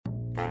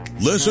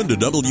Listen to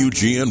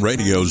WGN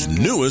Radio's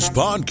newest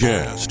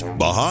podcast,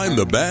 Behind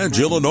the Badge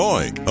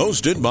Illinois,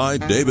 hosted by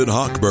David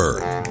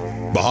Hochberg.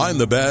 Behind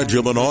the Badge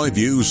Illinois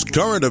views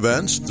current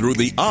events through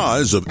the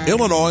eyes of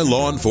Illinois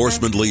law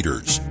enforcement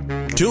leaders.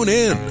 Tune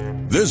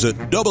in. Visit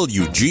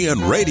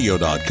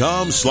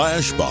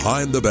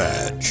WGNRadio.com/Behind the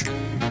Badge.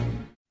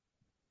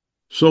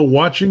 So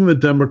watching the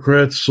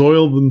Democrats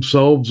soil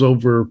themselves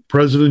over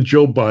President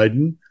Joe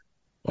Biden,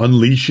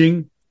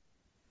 unleashing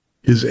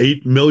his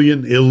 8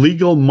 million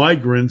illegal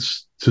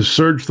migrants to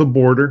surge the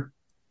border,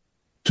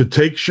 to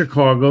take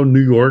Chicago,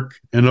 New York,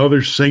 and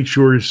other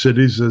sanctuary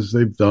cities as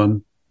they've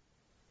done,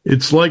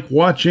 it's like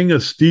watching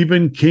a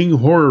Stephen King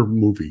horror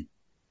movie,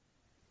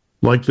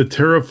 like the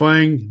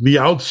terrifying The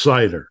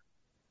Outsider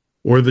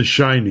or The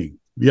Shining.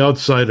 The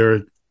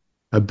Outsider,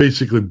 I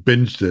basically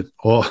binged it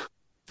all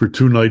for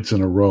 2 nights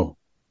in a row.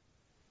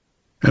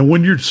 And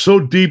when you're so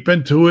deep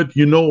into it,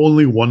 you know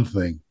only one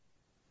thing.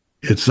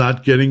 It's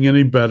not getting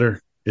any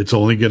better. It's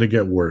only going to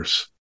get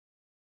worse.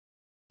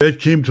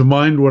 That came to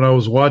mind when I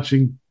was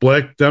watching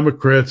Black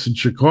Democrats in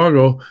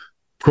Chicago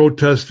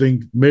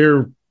protesting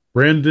Mayor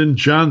Brandon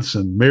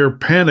Johnson, Mayor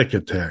Panic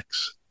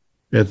Attacks,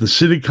 at the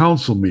city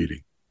council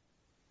meeting.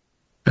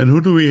 And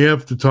who do we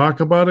have to talk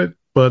about it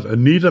but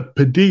Anita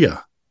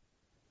Padilla,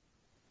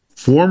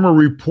 former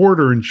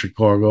reporter in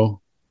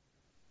Chicago,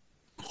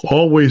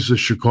 always a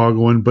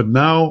Chicagoan, but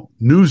now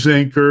news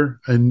anchor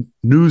and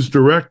news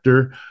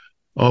director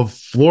of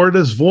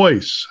Florida's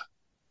Voice.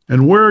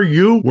 And where are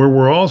you, where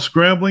we're all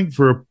scrambling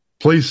for a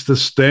place to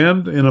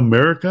stand in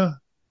America?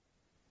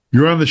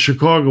 You're on the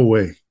Chicago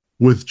Way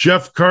with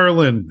Jeff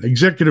Carlin,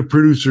 executive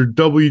producer,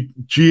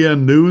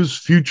 WGN News,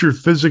 future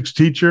physics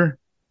teacher,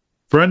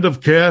 friend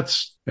of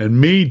Kass, and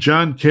me,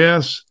 John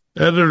Kass,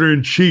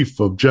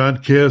 editor-in-chief of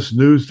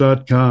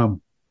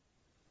JohnKassNews.com.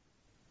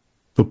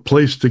 The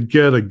place to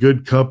get a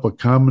good cup of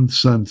common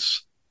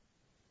sense.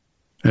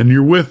 And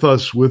you're with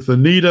us with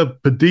Anita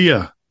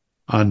Padilla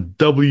on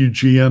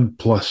WGN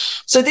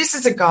Plus. So this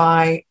is a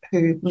guy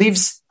who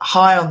lives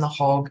high on the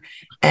hog,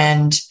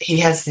 and he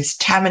has this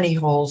Tammany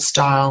Hall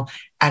style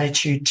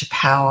attitude to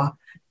power.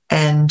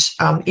 And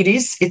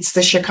it's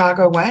the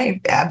Chicago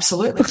way.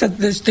 Absolutely.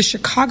 Look, the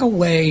Chicago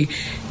way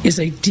is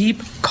a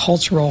deep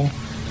cultural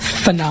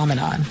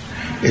phenomenon.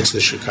 It's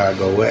the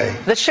Chicago way.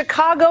 The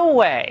Chicago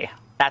way.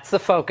 That's the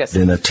focus.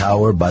 In a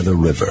tower by the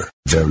river,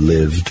 there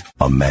lived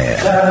a man.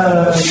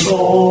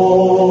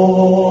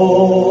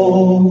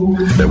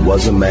 There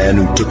was a man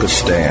who took a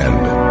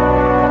stand.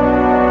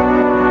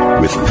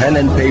 With pen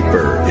and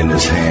paper in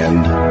his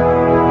hand,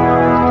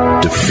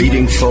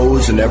 defeating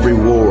foes in every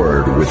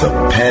ward with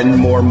a pen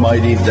more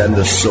mighty than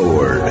the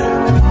sword.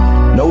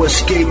 No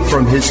escape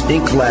from his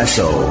ink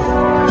lasso.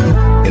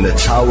 In a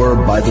tower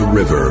by the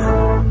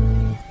river,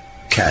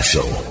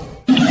 Castle.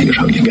 Here's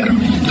how you get him.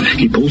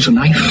 He pulls a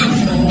knife,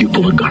 you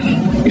pull a gun.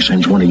 He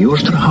sends one of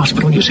yours to the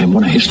hospital, you send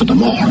one of his to the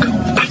morgue.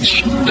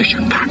 That's the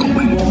Chicago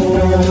way.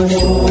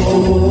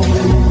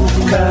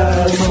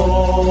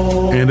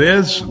 And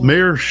as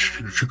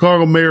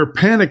Chicago Mayor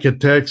Panic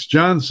Attacks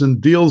Johnson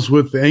deals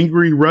with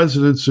angry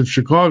residents of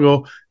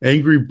Chicago,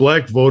 angry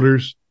black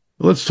voters,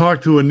 let's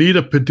talk to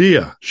Anita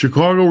Padilla,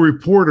 Chicago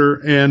reporter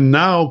and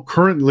now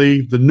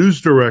currently the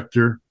news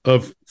director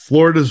of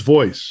Florida's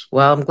Voice.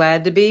 Well, I'm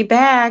glad to be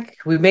back.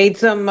 We made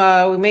some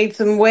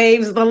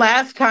waves the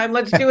last time.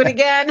 Let's do it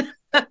again.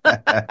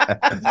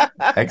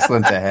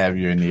 Excellent to have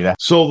you, Anita.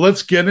 So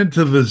let's get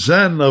into the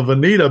zen of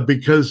Anita,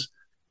 because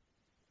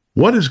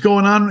what is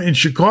going on in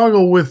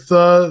Chicago with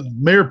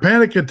Mayor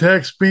Panic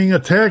Attacks being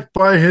attacked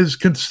by his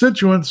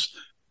constituents?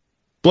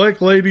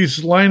 Black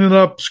ladies lining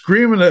up,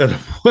 screaming at him.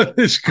 What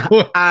is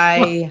going on?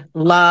 I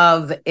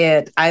love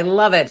it. I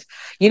love it.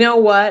 You know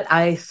what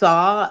I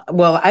saw?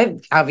 Well, I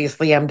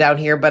obviously am down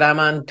here, but I'm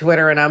on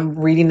Twitter and I'm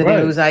reading the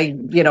news.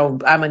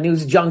 I'm a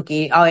news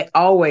junkie. I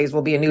always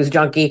will be a news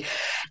junkie.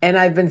 And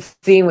I've been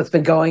seeing what's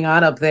been going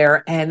on up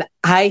there. And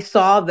I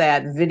saw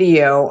that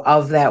video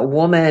of that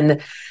woman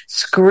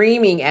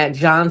screaming at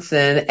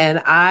Johnson. And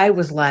I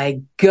was like,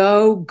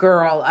 go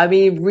girl. I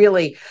mean,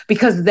 really,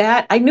 because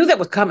I knew that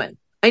was coming.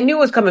 I knew it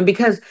was coming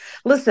because,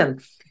 listen,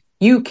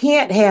 you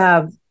can't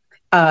have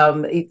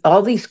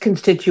all these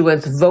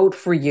constituents vote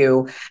for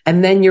you,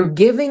 and then you're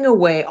giving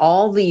away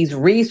all these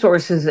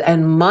resources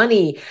and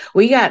money.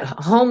 We got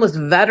homeless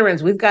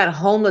veterans. We've got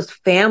homeless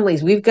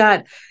families. We've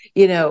got,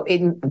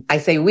 I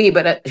say we,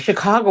 but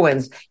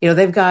Chicagoans,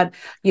 they've got,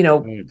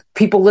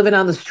 people living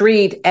on the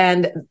street,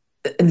 and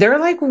they're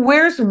like,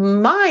 where's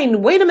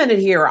mine? Wait a minute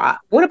here.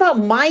 What about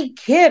my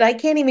kid? I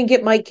can't even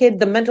get my kid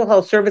the mental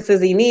health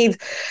services he needs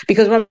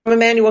because Rahm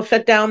Emanuel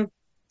shut down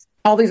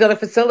all these other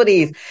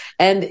facilities.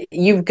 And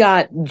you've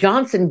got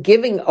Johnson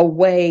giving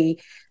away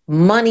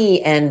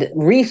money and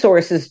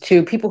resources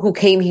to people who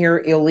came here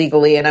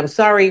illegally. And I'm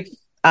sorry,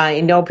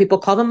 I know people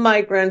call them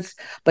migrants,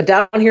 but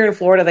down here in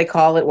Florida, they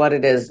call it what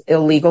it is,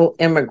 illegal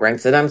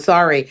immigrants. And I'm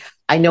sorry,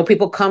 I know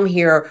people come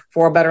here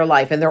for a better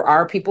life, and there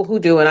are people who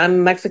do, and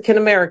I'm Mexican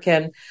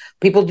American.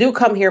 People do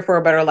come here for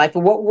a better life. But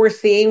what we're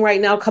seeing right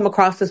now come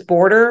across this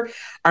border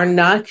are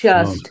not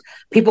just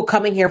people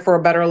coming here for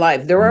a better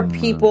life. There are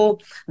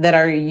people that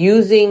are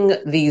using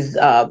this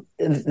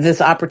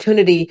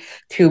opportunity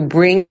to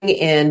bring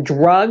in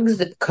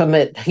drugs,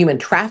 commit human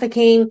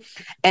trafficking,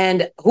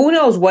 and who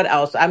knows what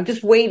else. I'm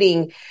just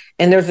waiting.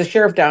 And there's a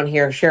sheriff down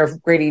here,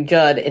 Sheriff Grady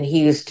Judd, and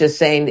he's just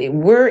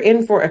saying we're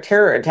in for a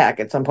terror attack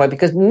at some point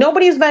because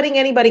nobody's vetting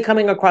anybody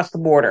coming across the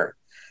border.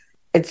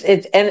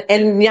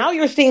 And now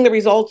you're seeing the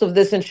results of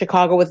this in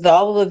Chicago with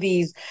all of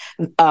these,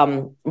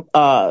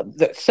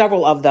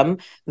 several of them,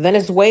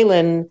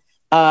 Venezuelan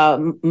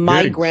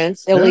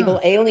migrants, illegal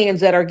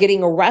aliens that are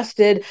getting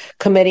arrested,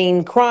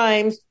 committing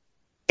crimes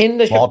in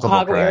the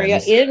Chicago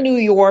area, in New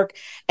York.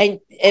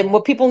 And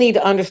what people need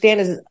to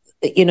understand is,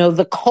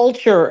 the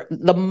culture,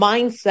 the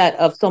mindset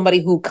of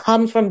somebody who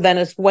comes from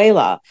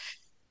Venezuela.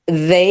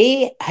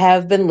 They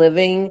have been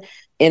living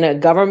in a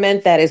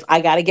government that is, I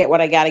got to get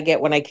what I got to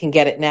get when I can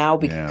get it now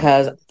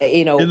because,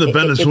 in the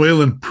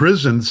Venezuelan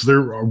prisons, they're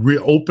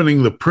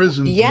reopening the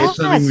prisons and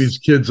sending these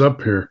kids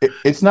up here.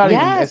 It's not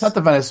even, it's not the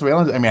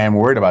Venezuelans. I mean, I'm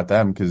worried about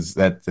them because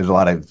there's a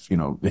lot of,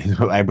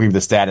 I believe the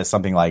stat is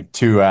something like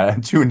 2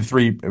 in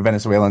 3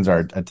 Venezuelans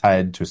are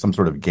tied to some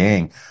sort of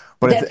gang.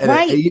 But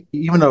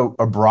even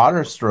a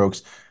broader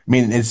strokes, I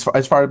mean, as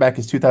far back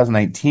as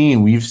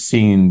 2019, we've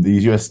seen the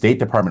U.S. State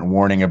Department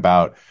warning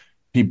about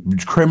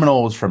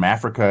criminals from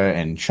Africa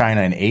and China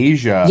and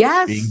Asia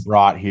being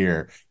brought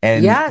here.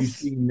 And you've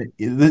seen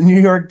the New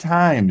York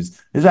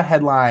Times. There's a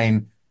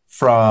headline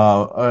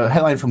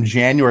from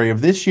January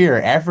of this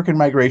year: African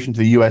migration to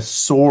the U.S.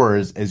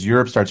 soars as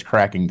Europe starts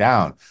cracking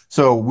down.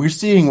 So we're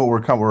seeing what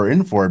we're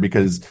in for,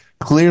 because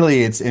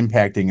clearly it's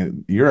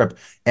impacting Europe.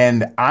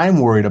 And I'm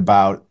worried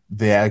about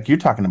like you're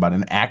talking about,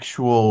 an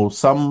actual,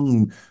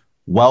 some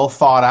well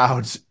thought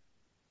out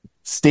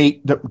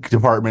State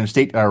Department,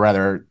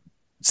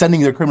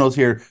 sending their criminals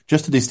here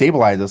just to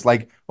destabilize us,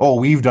 like,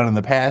 we've done in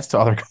the past to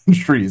other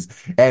countries.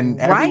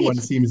 And everyone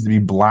seems to be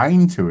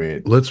blind to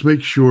it. Let's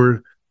make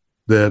sure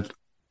that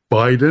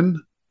Biden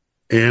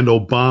and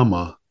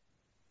Obama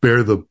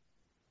bear the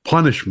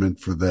punishment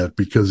for that,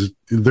 because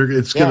they're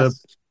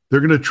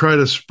going to try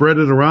to spread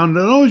it around.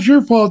 And, it's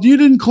your fault. You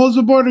didn't close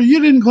the border.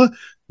 You didn't close.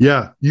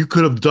 Yeah, you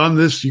could have done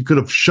this. You could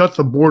have shut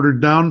the border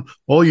down.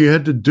 All you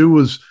had to do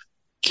was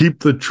keep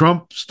the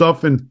Trump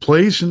stuff in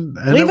place and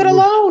leave it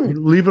alone.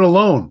 Leave it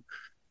alone.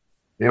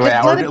 This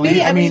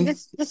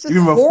is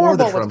even before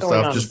the horrible Trump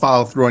stuff, just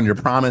follow through on your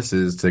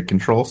promises to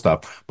control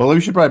stuff. But we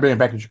should probably bring it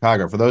back to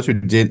Chicago. For those who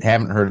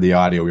haven't heard the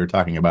audio we were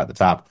talking about at the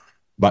top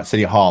about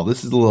City Hall,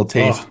 this is a little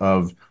taste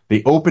of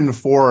the open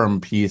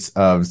forum piece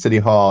of City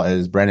Hall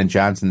as Brandon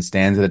Johnson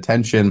stands at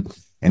attention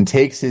and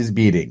takes his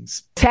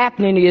beatings. What's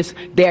happening is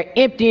they're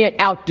emptying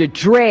out the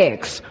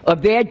dregs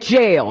of their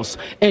jails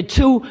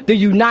into the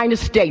United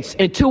States,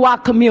 into our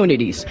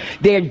communities.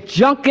 They're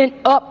junking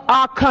up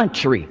our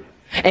country.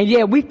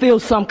 And we feel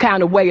some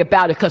kind of way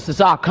about it because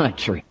it's our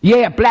country.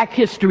 Black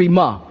History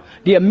Month,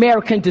 the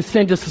American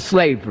descendants of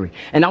slavery.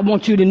 And I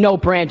want you to know,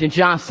 Brandon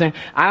Johnson,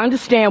 I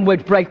understand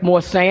what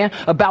Breakmore's saying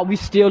about we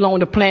still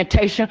on the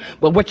plantation,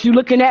 but what you're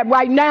looking at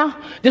right now,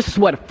 this is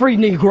what a free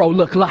Negro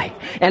look like.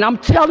 And I'm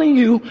telling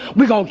you,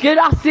 we're going to get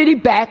our city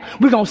back.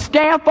 We're going to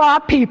stand for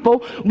our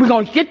people. We're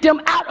going to get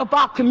them out of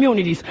our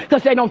communities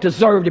because they don't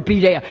deserve to be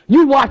there.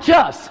 You watch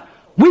us.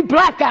 We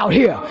black out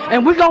here,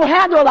 and we're going to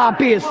handle our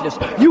business.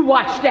 You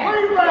watch that.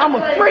 I'm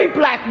a free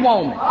black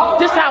woman.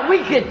 This is how we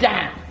get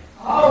down.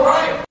 All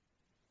right.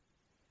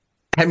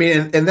 I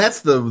mean, and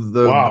that's the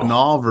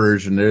banal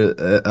version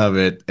of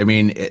it. I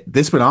mean,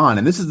 this went on,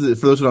 and this is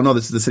for those who don't know,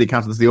 this is the city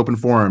council. This is the open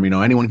forum.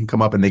 Anyone can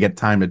come up and they get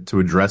time to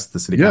address the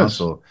city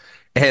council,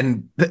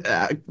 and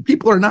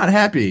people are not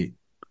happy.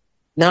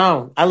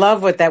 No, I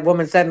love what that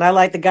woman said, and I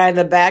like the guy in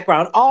the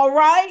background. All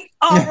right.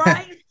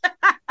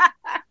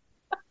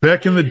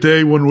 Back in the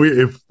day when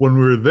we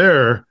were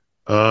there,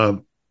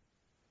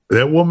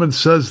 that woman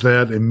says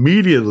that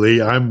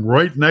immediately. I'm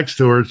right next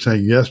to her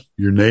saying, yes,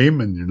 your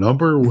name and your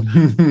number.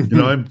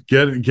 I'm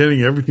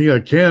getting everything I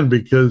can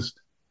because,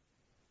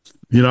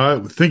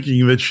 I'm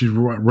thinking that she's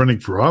running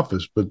for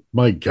office. But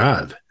my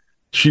God,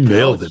 she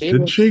nailed it,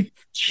 didn't she?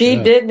 She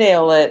did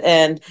nail it.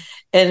 And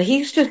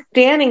he's just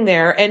standing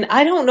there. And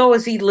I don't know,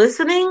 is he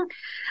listening?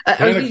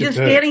 Or is he just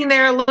standing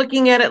there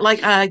looking at it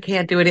like, I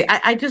can't do it.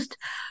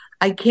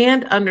 I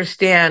can't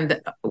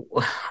understand.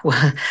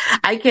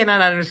 I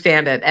cannot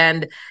understand it.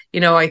 And,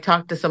 I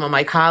talked to some of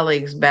my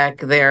colleagues back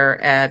there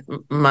at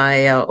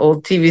my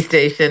old TV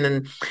station,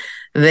 and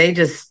they're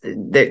just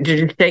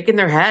shaking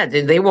their heads,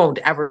 and they won't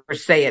ever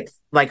say it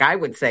like I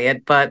would say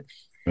it. But,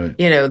 I'll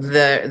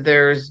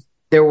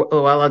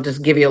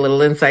just give you a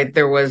little insight.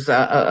 There was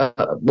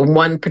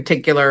one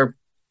particular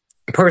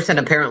person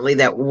apparently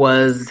that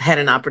had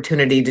an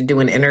opportunity to do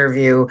an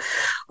interview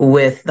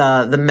with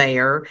the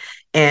mayor,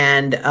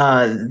 and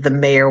the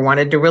mayor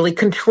wanted to really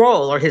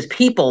control, or his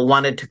people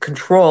wanted to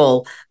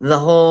control the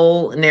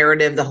whole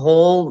narrative, the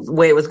whole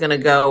way it was going to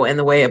go. And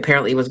the way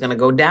apparently it was going to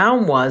go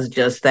down was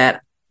just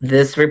that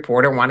this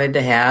reporter wanted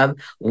to have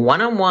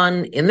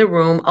one-on-one in the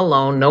room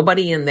alone,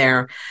 nobody in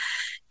there,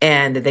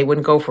 and they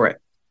wouldn't go for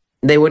it.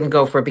 They wouldn't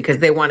go for it because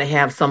they want to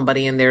have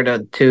somebody in there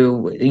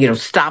to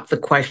stop the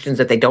questions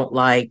that they don't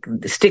like,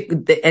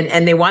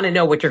 and they want to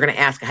know what you're going to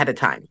ask ahead of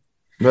time.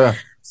 Yeah.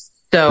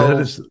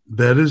 So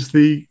that is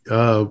the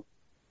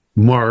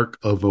mark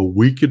of a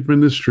weak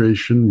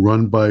administration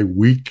run by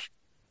weak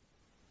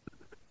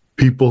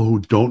people who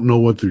don't know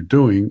what they're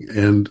doing,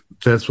 and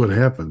that's what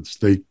happens.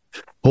 They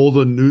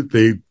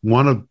they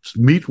want to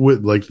meet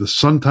with, like, the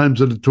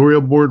Sun-Times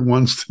editorial board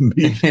wants to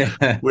meet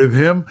with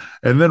him.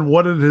 And then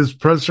what did his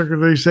press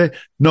secretary say?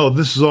 No,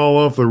 this is all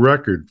off the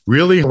record.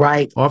 Really?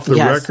 Right. Off the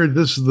record?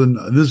 This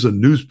is a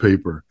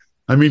newspaper.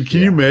 I mean,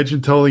 can you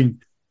imagine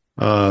telling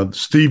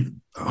Steve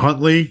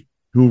Huntley,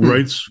 who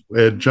writes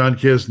at John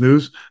Kass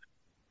News,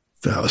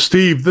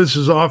 Steve, this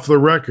is off the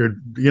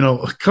record,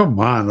 come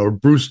on, or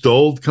Bruce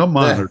Dole, come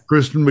on, or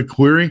Kristen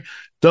McQuarrie.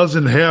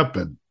 Doesn't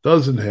happen.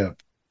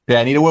 Yeah,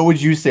 Anita, what would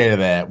you say to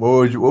that?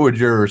 What would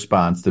your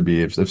response to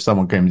be if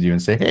someone came to you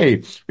and say,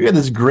 "Hey, we got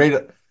this great,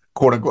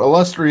 quote unquote,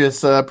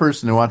 illustrious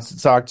person who wants to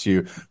talk to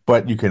you,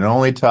 but you can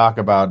only talk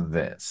about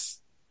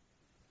this"?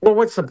 Well,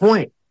 what's the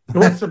point?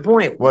 What's the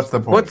point? What's the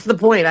point? What's the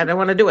point? I don't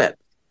want to do it.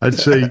 I'd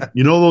say,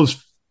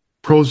 those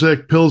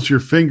Prozac pills you're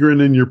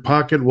fingering in your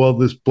pocket while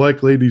this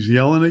black lady's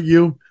yelling at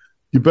you?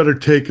 You better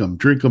take them,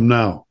 drink them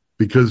now,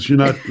 because you're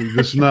not.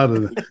 This is not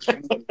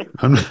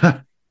I'm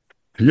not.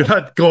 You're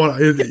not going,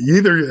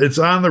 either it's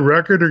on the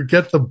record or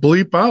get the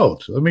bleep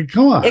out. I mean,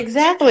 come on.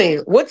 Exactly.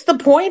 What's the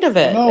point of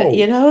it? No.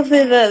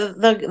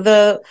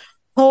 The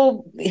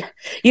whole,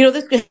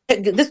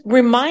 this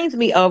reminds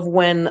me of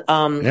when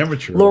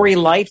Lori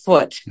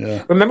Lightfoot.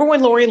 Yeah. Remember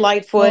when Lori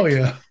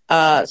Lightfoot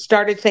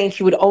started saying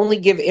she would only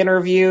give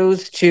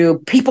interviews to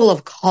people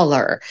of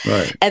color?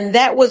 Right. And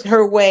that was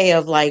her way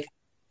of, like,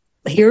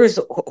 here's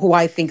who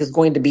I think is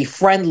going to be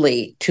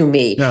friendly to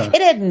me. Yeah.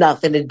 It had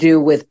nothing to do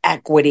with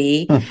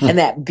equity and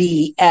that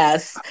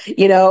BS.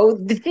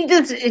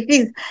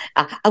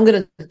 I'm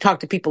going to talk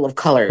to people of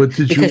color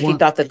because she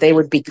thought that they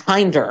would be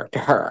kinder to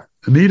her.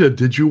 Anita,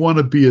 did you want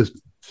to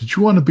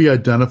be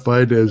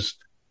identified as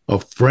a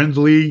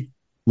friendly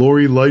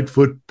Lori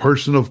Lightfoot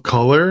person of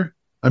color?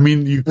 I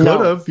mean, you could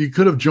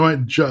have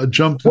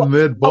jumped in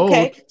that boat.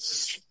 Okay.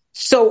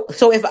 So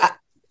if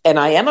and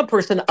I am a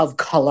person of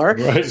color.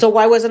 Right. So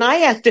why wasn't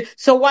I asked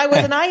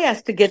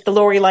to get the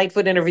Lori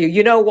Lightfoot interview?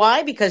 You know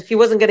why? Because she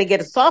wasn't going to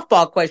get a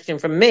softball question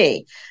from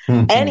me.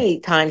 Mm-hmm.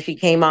 Anytime she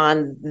came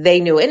on, they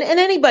knew. And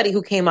anybody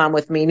who came on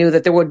with me knew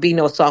that there would be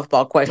no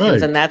softball questions.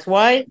 Right. And that's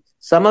why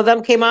some of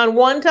them came on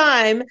one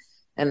time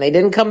and they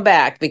didn't come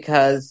back,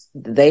 because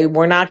they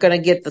were not going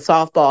to get the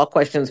softball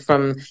questions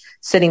from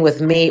sitting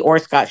with me or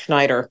Scott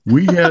Schneider.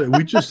 We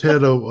just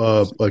had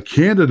a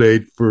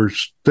candidate for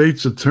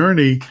state's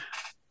attorney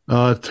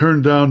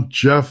turned down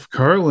Jeff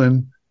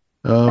Carlin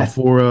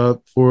for a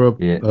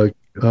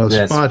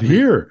spot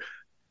here,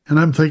 and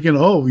I'm thinking,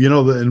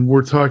 and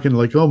we're talking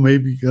like,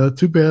 maybe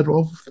too bad.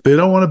 Well, they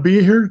don't want to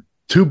be here.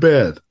 Too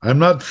bad. I'm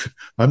not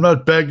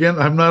begging.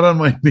 I'm not on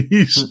my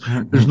knees.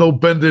 There's no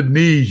bended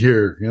knee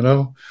here.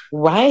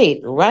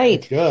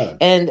 Right. God.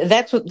 And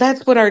that's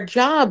what our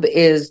job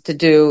is to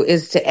do,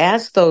 is to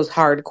ask those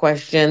hard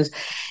questions.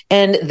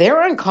 And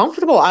they're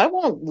uncomfortable. I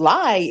won't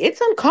lie.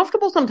 It's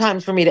uncomfortable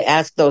sometimes for me to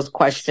ask those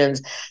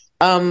questions.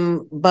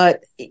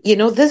 But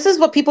this is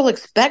what people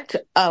expect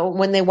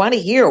when they want to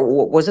hear.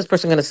 What was this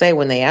person going to say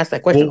when they asked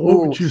that question? Well,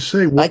 what would you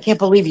say? I can't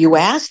believe you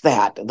asked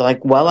that.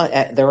 Like,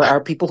 there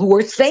are people who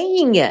are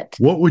saying it.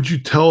 What would you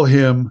tell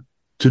him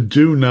to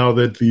do now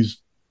that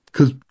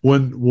because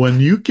when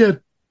you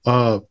get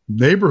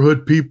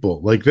neighborhood people,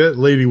 like that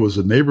lady was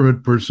a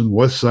neighborhood person,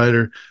 West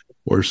Sider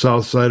or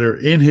South Sider,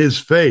 in his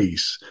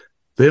face,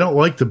 they don't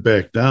like to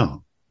back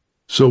down.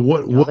 So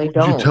what would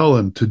you tell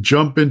him? To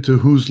jump into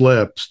whose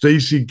lap?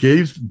 Stacey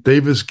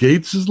Davis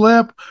Gates'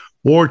 lap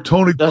or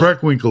Tony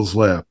Preckwinkle's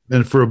lap?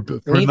 And for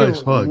a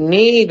nice hug?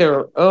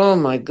 Neither. Oh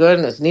my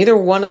goodness. Neither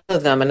one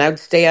of them. And I'd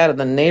stay out of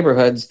the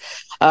neighborhoods.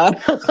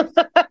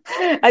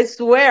 I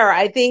swear.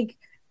 I think,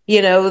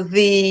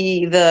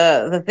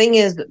 the thing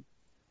is,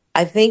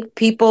 I think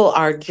people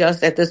are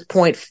just at this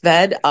point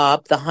fed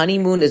up. The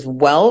honeymoon is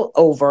well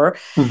over.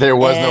 There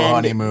was no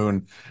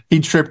honeymoon.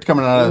 He tripped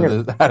coming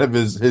out of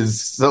his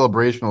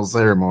celebrational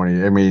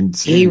ceremony. I mean,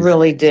 geez. He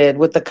really did,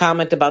 with the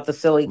comment about the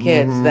silly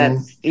kids.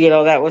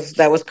 Mm-hmm.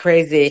 That was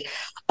crazy.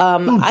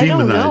 I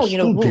don't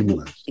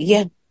know.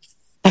 Yeah.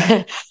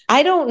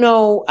 I don't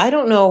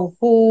know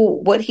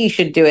what he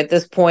should do at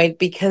this point,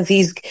 because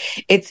he's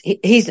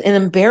an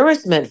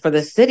embarrassment for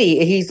the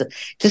city. He's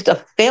just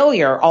a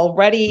failure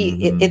already.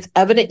 Mm-hmm. It's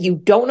evident you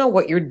don't know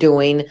what you're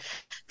doing.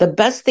 The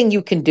best thing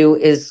you can do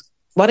is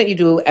Why don't you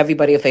do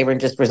everybody a favor and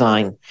just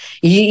resign?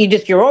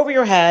 You're over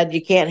your head.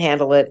 You can't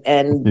handle it,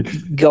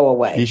 and go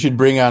away. You should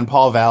bring on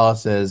Paul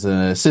Vallis as an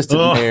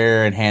assistant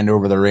mayor and hand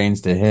over the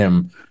reins to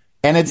him.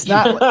 And it's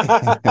not.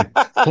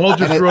 Paul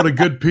just wrote a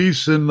good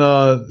piece in.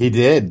 He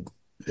did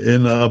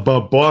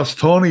about Boss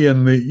Tony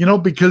and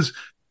because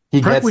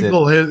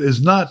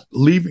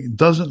Preckwinkle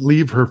doesn't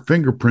leave her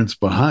fingerprints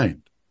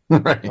behind.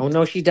 Right. Oh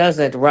no, she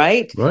doesn't.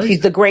 Right? She's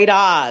the Great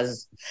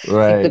Oz.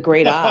 Right. She's the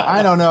Great Oz.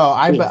 I don't know.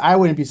 I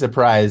wouldn't be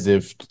surprised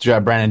if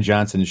Brandon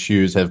Johnson's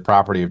shoes have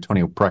property of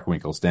Tony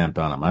Preckwinkle stamped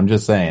on them. I'm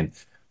just saying.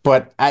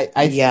 But I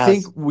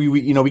think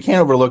we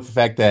can't overlook the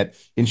fact that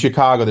in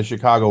Chicago, the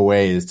Chicago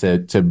way is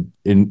to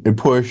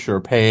push or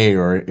pay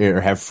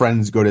or have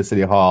friends go to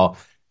City Hall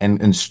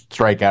and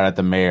strike out at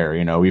the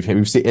mayor.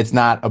 We've seen it's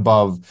not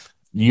above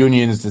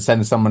unions to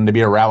send someone to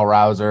be a rabble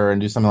rouser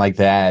and do something like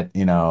that.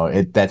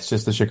 That's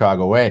just the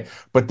Chicago way.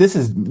 But this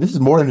is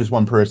more than just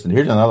one person.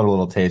 Here's another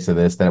little taste of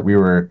this that we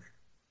were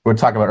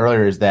talking about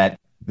earlier, is that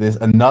there's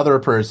another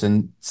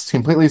person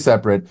completely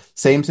separate,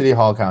 same City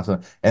Hall council,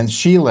 and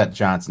she let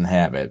Johnson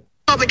have it.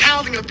 Public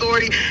Housing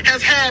Authority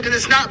has had, and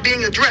it's not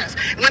being addressed.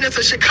 When it's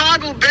a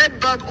Chicago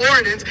bed bug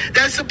ordinance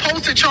that's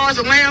supposed to charge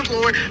the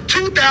landlord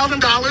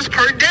 $2,000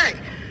 per day.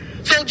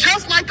 So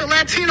just like the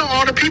Latino,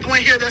 all the people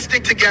in here that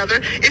stick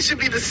together, it should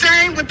be the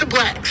same with the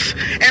blacks.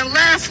 And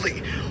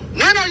lastly,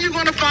 when are you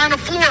going to find a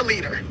floor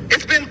leader?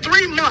 It's been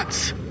 3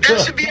 months.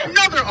 That should be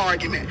another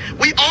argument.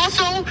 We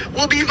also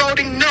will be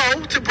voting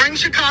no to bring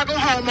Chicago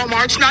home on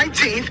March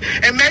 19th.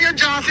 And Mayor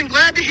Johnson,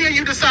 glad to hear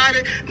you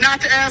decided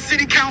not to ask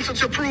City Council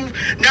to approve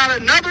not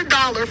another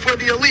dollar for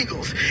the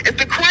illegals. If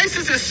the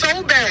crisis is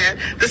so bad,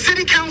 the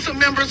City Council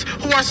members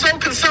who are so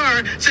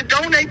concerned should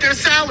donate their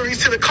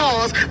salaries to the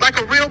cause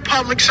like a real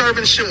public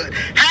servant should.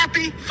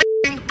 Happy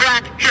f***ing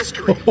Black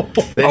History.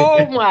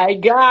 Oh, my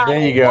God.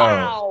 There you go.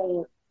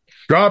 Wow.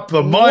 Drop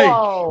the mic.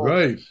 Whoa.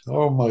 Right.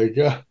 Oh, my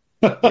God.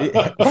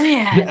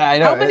 Man, I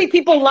know. How many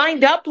people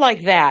lined up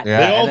like that? Yeah,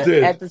 they all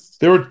did.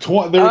 There were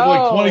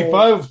like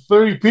 25,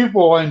 30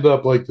 people lined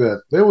up like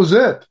that. That was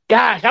it.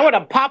 Gosh, I would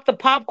have popped the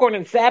popcorn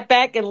and sat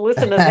back and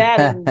listened to that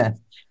and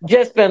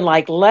just been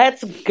like,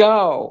 let's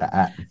go.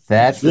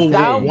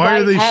 Why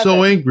are they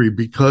so angry?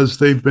 Because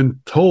they've been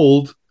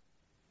told,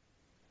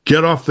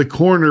 get off the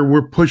corner.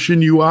 We're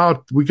pushing you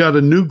out. We got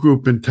a new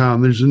group in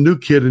town. There's a new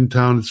kid in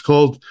town. It's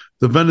called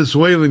the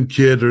Venezuelan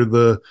kid, or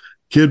the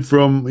kid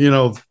from,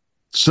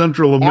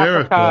 Central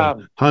America,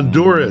 Africa.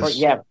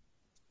 Honduras.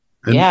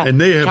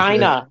 And they have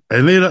China.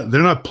 And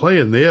they're not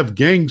playing. They have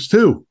gangs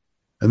too,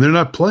 and they're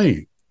not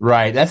playing.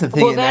 Right. That's the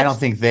thing. And I don't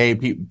think they,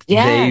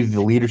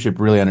 the leadership,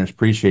 really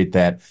appreciate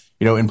that.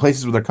 In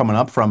places where they're coming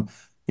up from,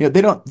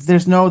 they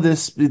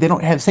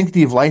don't have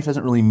sanctity of life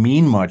doesn't really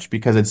mean much,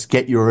 because it's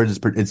get yours.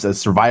 It's a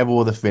survival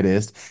of the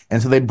fittest.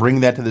 And so they bring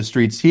that to the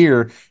streets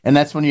here. And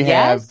that's when you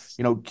have,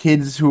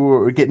 kids who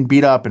are getting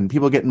beat up and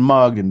people getting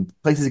mugged and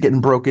places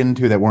getting broken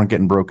into that weren't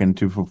getting broken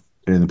into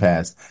in the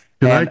past.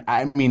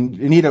 I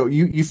mean, Anita,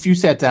 if you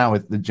sat down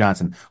with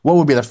Johnson, what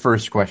would be the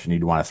first question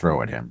you'd want to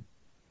throw at him?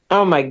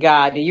 Oh, my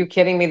God. Are you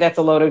kidding me? That's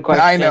a loaded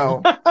question. I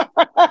know.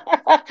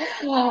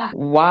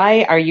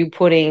 Why are you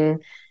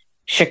putting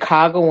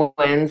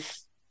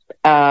Chicagoans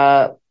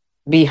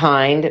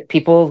behind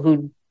people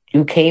who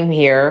came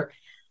here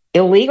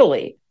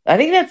illegally? I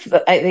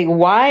think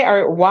why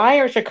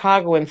are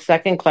Chicagoans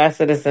second-class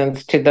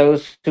citizens to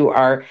those who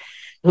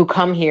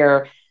come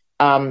here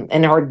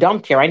and are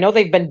dumped here? I know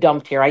they've been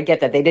dumped here. I get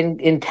that. They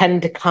didn't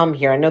intend to come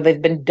here. I know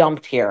they've been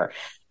dumped here.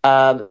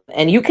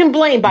 And you can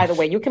blame, by the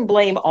way,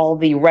 all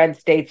the red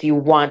states you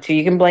want to.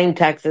 You can blame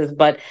Texas,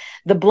 but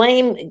the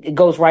blame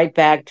goes right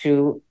back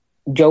to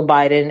Joe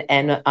Biden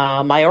and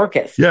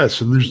Mayorkas. Yes,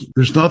 and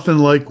there's nothing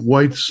like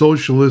white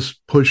socialists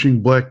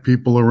pushing black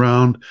people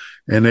around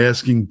and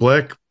asking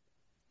black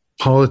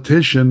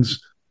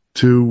politicians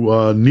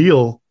to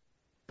kneel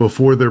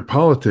before their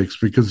politics,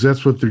 because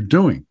that's what they're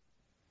doing.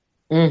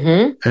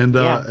 Mm-hmm. And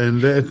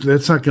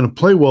that's not going to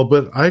play well.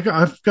 But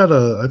I've got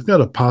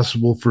a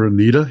possible for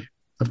Anita.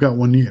 I've got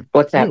one here.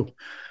 What's that?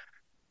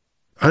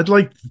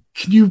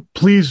 Can you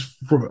please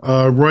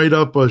write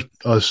up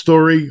a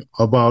story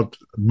about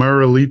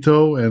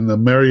Marilito and the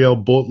Mariel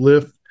boat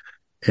lift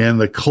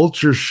and the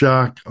culture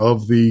shock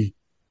of the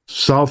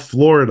South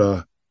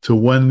Florida to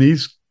when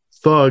these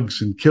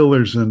thugs and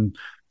killers and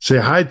say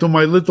hi to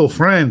my little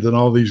friend and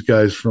all these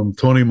guys from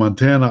Tony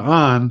Montana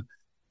on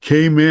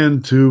came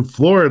into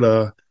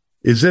Florida.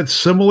 Is it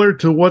similar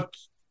to what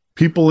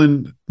people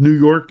in New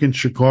York and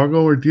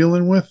Chicago are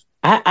dealing with?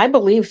 I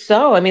believe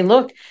so. I mean,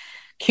 look,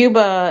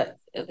 Cuba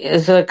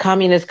is a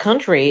communist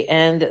country,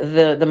 and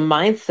the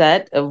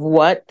mindset of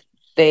what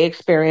they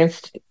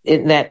experienced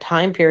in that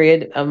time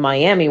period of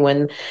Miami,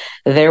 when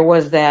there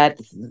was that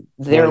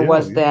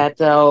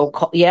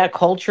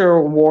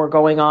culture war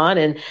going on,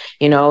 and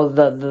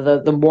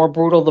the more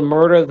brutal the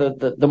murder,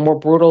 the more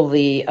brutal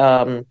the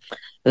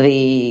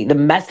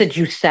message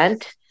you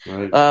sent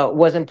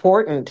was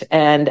important.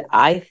 And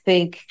I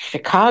think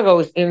Chicago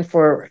is in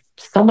for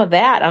some of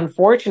that,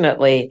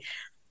 unfortunately.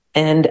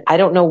 And I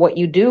don't know what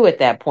you do at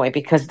that point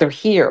because they're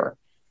here.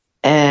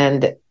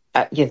 And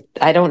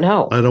I don't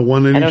know. I don't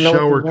want any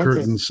shower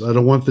curtains. I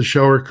don't want the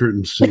shower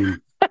curtain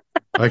scene.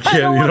 I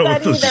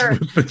can't,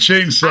 with the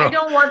chainsaw. I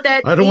don't want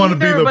that. I don't want to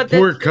be the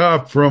poor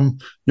cop from,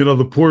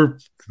 the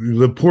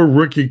poor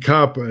rookie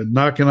cop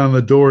knocking on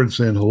the door and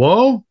saying,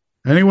 "Hello,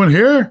 anyone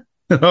here?"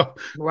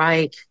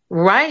 Right.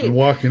 And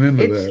walking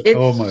into that.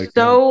 Oh my God.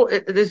 So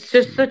it's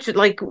just such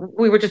like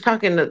we were just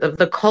talking.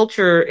 The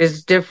culture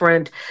is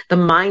different. The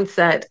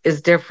mindset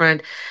is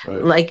different.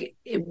 Right. Like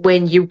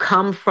when you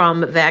come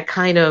from that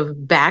kind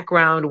of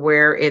background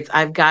where it's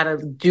I've got to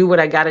do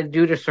what I got to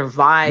do to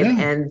survive,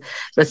 and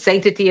the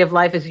sanctity of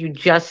life, as you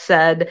just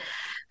said,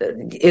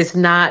 is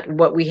not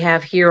what we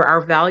have here.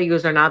 Our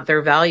values are not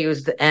their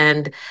values,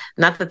 and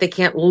not that they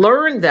can't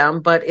learn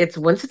them, but it's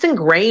once it's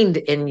ingrained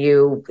in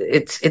you,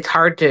 it's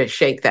hard to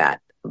shake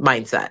that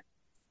mindset.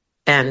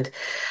 And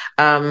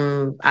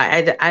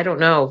I don't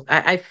know.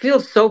 I feel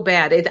so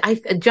bad.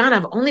 John,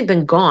 I've only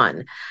been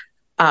gone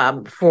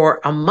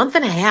for a month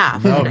and a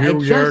half. Now here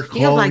we are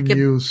calling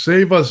you.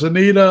 Save us,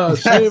 Anita.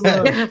 Save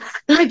us.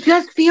 I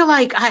just feel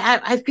like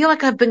I feel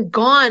like I've been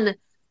gone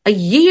a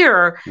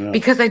year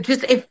because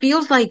it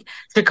feels like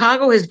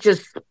Chicago has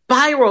just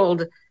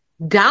spiraled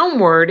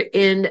downward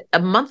in a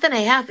month and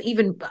a half.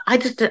 Even I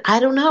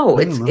don't know.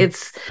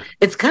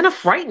 It's kind of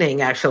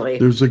frightening, actually.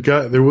 There was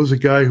a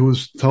guy who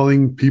was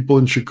telling people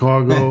in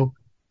Chicago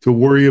to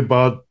worry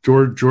about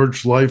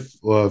George Life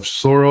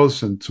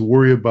Soros and to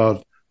worry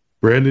about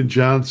Brandon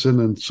Johnson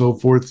and so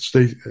forth.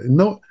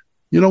 No,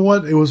 you know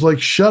what? It was like,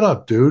 shut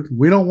up, dude.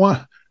 We don't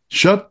want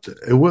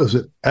it was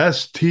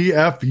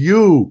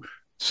STFU.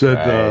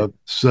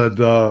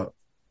 Said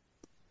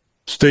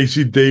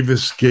Stacey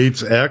Davis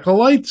Gates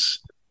acolytes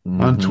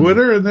on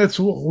Twitter, and that's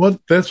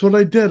what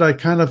I did. I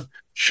kind of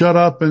shut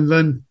up and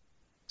then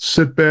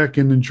sit back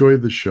and enjoy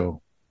the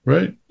show.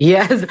 Right?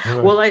 Yes.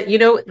 Well,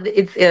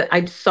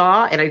 I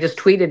saw and I just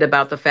tweeted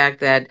about the fact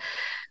that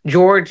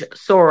George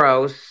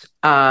Soros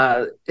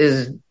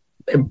is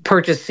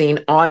purchasing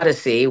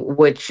Odyssey,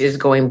 which is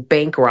going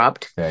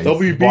bankrupt.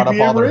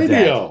 WBBM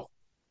Radio.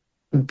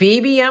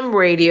 BBM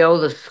Radio,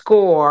 The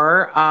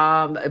Score,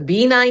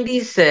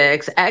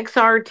 B96,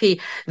 XRT,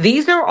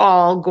 these are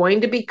all going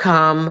to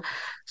become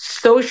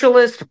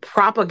socialist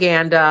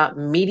propaganda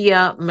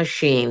media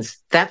machines.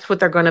 That's what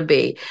they're going to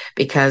be,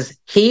 because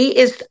he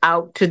is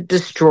out to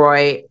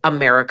destroy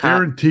America. I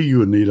guarantee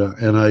you, Anita,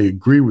 and I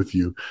agree with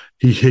you,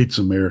 he hates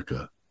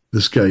America.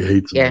 This guy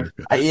hates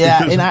America.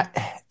 Yeah, and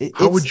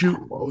how would you,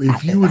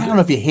 if you would... I don't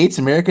know if he hates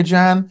America,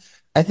 John.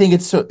 I think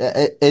it's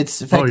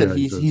the fact that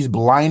he's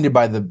blinded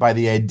by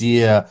the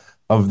idea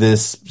of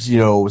this,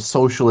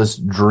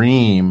 socialist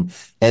dream,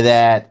 and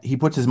that he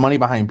puts his money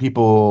behind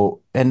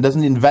people and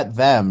doesn't vet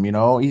them. He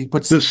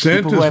puts DeSantis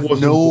people who have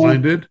wasn't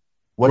blinded.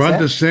 Ron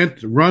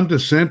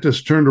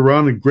DeSantis turned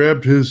around and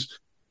grabbed his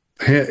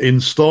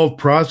installed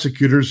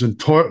prosecutors and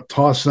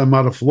tossed them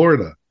out of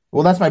Florida.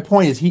 Well, that's my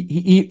point. Is he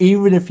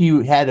even if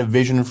he had a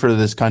vision for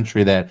this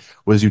country that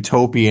was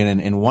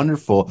utopian and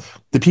wonderful,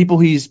 the people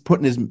he's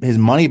putting his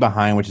money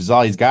behind, which is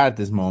all he's got at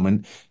this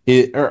moment,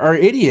 are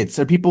idiots.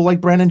 Are people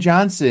like Brandon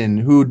Johnson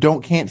who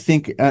can't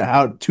think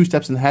out 2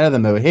 steps ahead of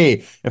them. Though,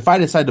 hey, if I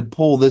decide to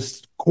pull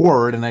this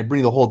cord and I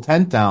bring the whole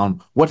tent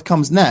down, what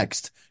comes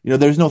next?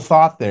 There's no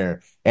thought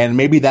there. And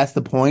maybe that's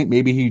the point.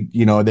 Maybe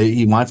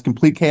he wants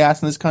complete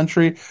chaos in this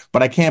country,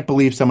 but I can't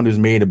believe someone who's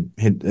made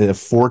a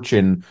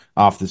fortune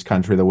off this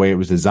country, the way it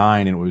was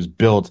designed and it was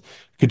built,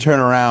 could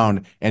turn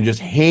around and just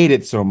hate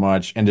it so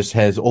much and just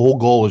has a whole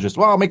goal is just,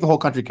 well, I'll make the whole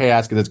country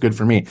chaos because it's good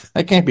for me.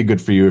 That can't be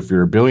good for you if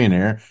you're a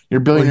billionaire.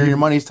 You're a billionaire, your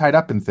money's tied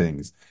up in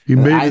things. He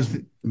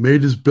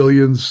made his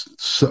billions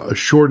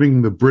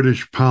shorting the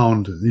British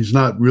pound. He's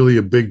not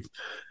really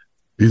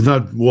he's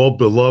not well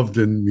beloved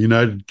in the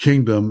United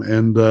Kingdom,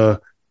 and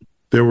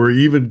there were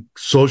even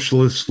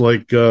socialists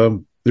there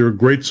were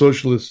great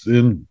socialists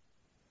in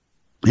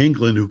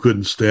England who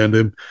couldn't stand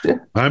him. Yeah.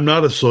 I'm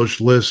not a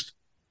socialist.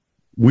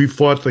 We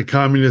fought the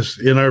communists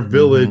in our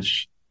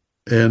village,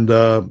 and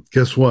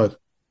guess what?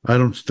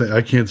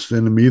 I can't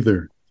stand them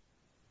either.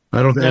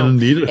 And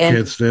Anita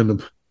can't stand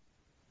them.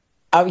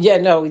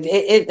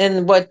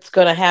 And what's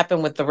going to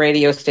happen with the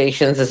radio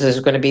stations is there's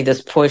going to be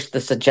this push,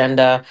 this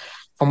agenda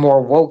for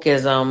more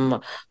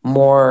wokeism,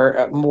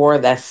 more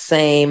the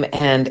same,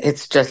 and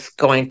it's just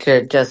going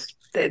to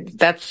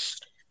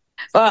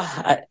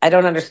I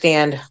don't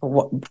understand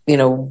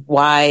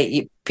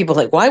why people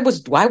think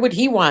why would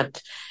he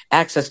want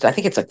access to, I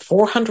think it's like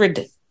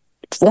 400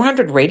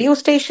 radio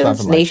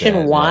stations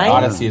nationwide. Yeah.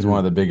 Odyssey is one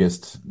of the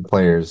biggest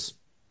players.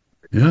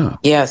 Yeah.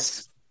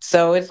 Yes.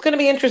 So it's going to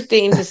be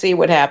interesting to see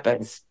what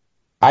happens.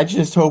 I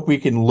just hope we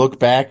can look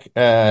back,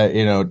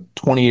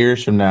 20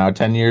 years from now,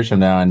 10 years from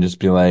now, and just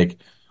be like,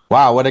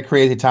 wow, what a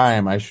crazy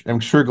time. I'm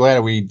sure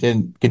glad we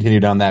didn't continue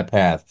down that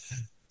path.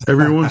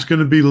 Everyone's going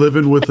to be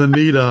living with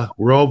Anita.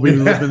 We're all be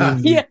living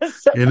in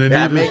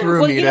Anita's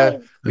room,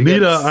 Anita.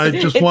 Anita, I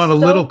just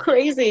want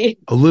crazy.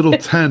 A little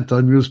tent.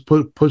 I'm going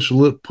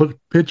to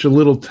pitch a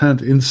little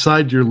tent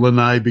inside your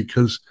lanai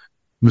because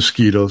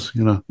mosquitoes,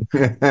 Yes,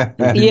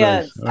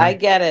 nice. I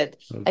get it.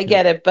 Okay. I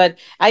get it. But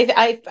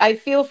I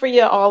feel for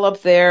you all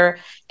up there,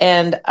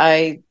 and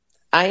I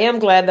am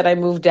glad that I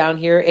moved down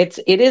here. It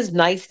is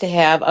nice to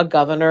have a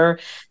governor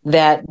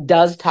that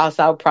does toss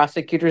out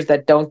prosecutors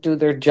that don't do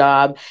their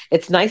job.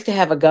 It's nice to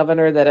have a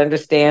governor that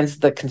understands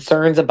the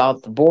concerns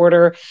about the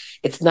border.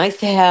 It's nice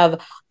to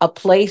have a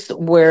place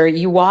where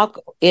you walk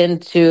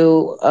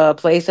into a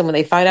place, and when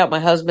they find out my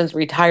husband's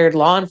retired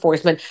law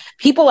enforcement,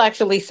 people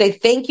actually say,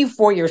 thank you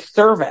for your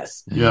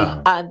service.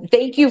 Yeah.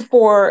 Thank you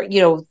for,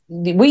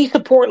 we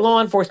support law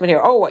enforcement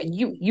here. Oh,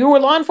 you were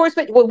law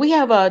enforcement? Well, we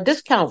have a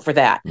discount for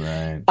that.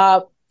 Right.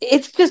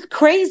 It's just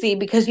crazy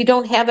because you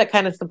don't have that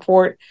kind of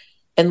support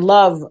and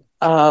love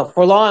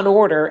for law and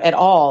order at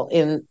all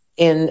in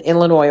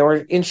Illinois, or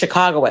in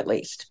Chicago at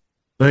least.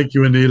 Thank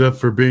you, Anita,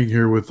 for being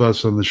here with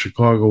us on the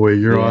Chicago Way.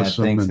 You're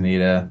awesome. Thanks,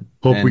 Anita.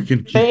 Hope we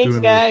can keep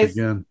doing this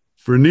again.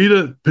 For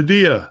Anita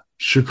Padilla,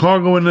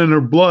 Chicagoan in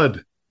her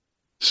blood,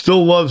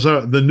 still loves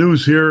the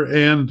news here,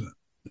 and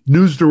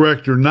news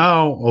director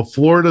now of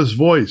Florida's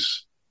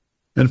Voice.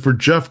 And for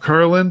Jeff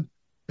Carlin,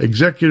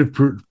 executive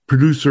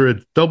producer at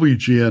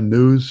WGN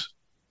News,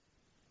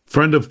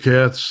 friend of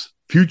Kass,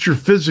 future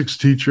physics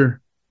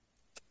teacher.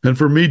 And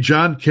for me,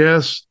 John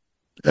Kass,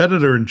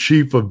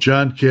 editor-in-chief of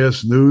John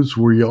Kass News,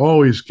 where you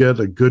always get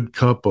a good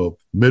cup of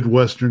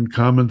Midwestern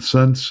common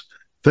sense.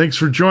 Thanks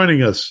for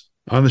joining us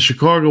on the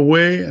Chicago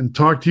Way, and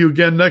talk to you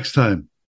again next time.